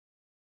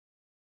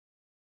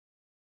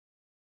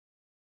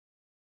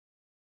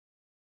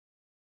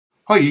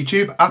Hi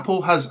YouTube,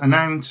 Apple has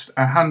announced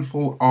a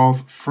handful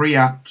of free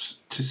apps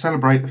to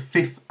celebrate the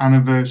 5th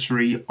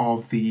anniversary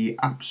of the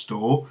App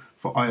Store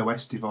for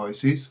iOS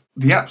devices.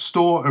 The App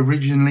Store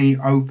originally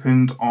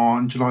opened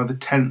on July the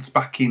 10th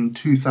back in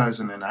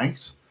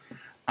 2008,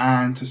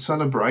 and to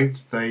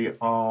celebrate they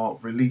are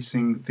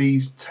releasing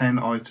these 10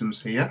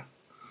 items here.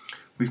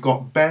 We've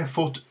got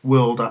Barefoot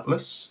World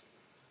Atlas,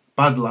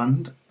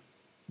 BADLAND,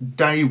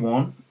 Day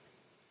 1,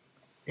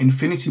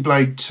 Infinity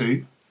Blade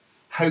 2,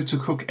 How to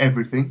Cook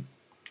Everything,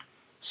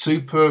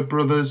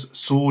 Superbrothers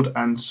Sword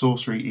and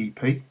Sworcery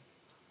EP,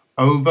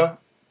 Over,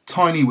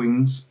 Tiny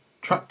Wings,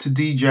 Traktor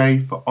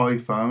DJ for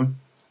iPhone,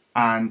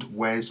 and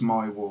Where's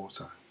My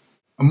Water.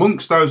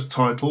 Amongst those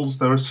titles,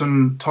 there are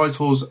some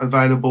titles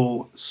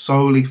available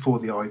solely for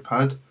the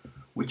iPad,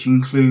 which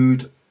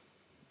include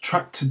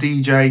Traktor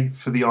DJ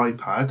for the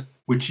iPad,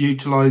 which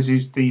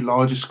utilises the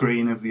larger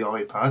screen of the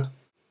iPad,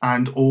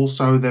 and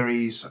also there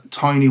is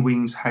Tiny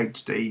Wings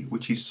HD,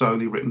 which is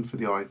solely written for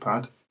the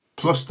iPad.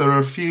 Plus there are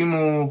a few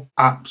more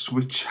apps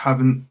which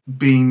haven't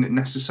been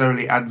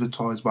necessarily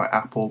advertised by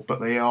Apple,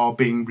 but they are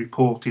being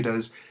reported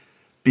as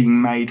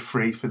being made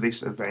free for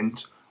this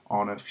event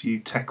on a few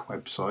tech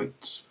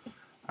websites.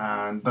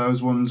 And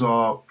those ones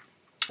are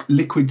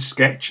Liquid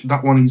Sketch,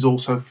 that one is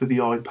also for the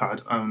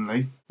iPad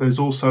only. There's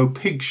also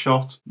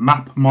Pigshot,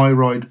 Map My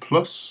Ride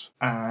Plus,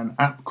 an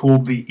app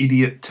called the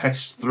Idiot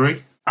Test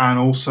 3, and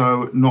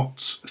also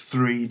Knots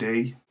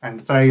 3D,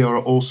 and they are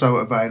also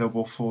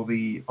available for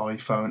the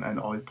iPhone and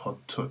iPod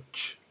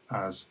Touch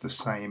as the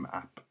same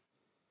app.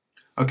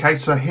 Okay,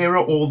 so here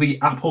are all the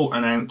Apple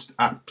announced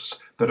apps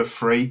that are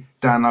free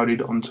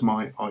downloaded onto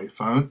my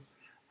iPhone,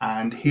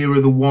 and here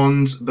are the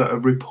ones that are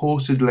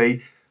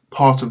reportedly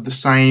part of the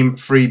same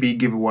freebie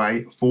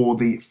giveaway for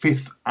the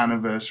 5th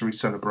anniversary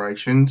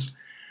celebrations.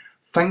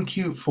 Thank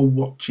you for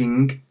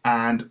watching,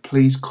 and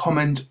please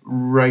comment,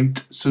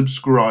 rate,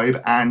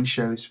 subscribe and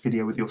share this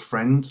video with your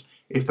friends.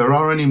 If there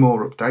are any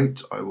more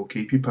updates, I will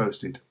keep you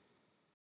posted.